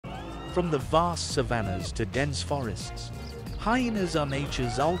From the vast savannas to dense forests, hyenas are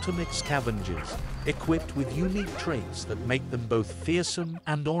nature's ultimate scavengers, equipped with unique traits that make them both fearsome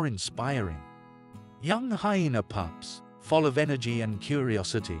and awe-inspiring. Young hyena pups, full of energy and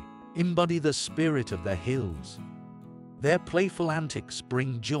curiosity, embody the spirit of the hills. Their playful antics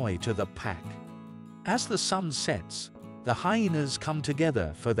bring joy to the pack. As the sun sets, the hyenas come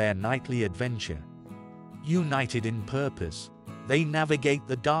together for their nightly adventure. United in purpose, they navigate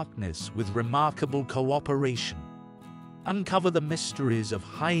the darkness with remarkable cooperation. Uncover the mysteries of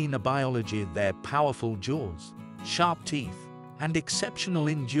hyena biology, their powerful jaws, sharp teeth, and exceptional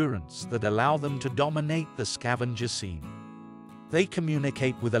endurance that allow them to dominate the scavenger scene. They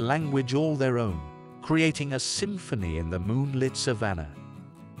communicate with a language all their own, creating a symphony in the moonlit savanna.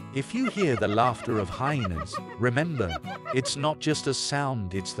 If you hear the laughter of hyenas, remember, it's not just a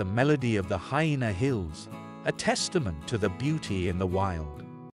sound, it's the melody of the hyena hills, a testament to the beauty in the wild.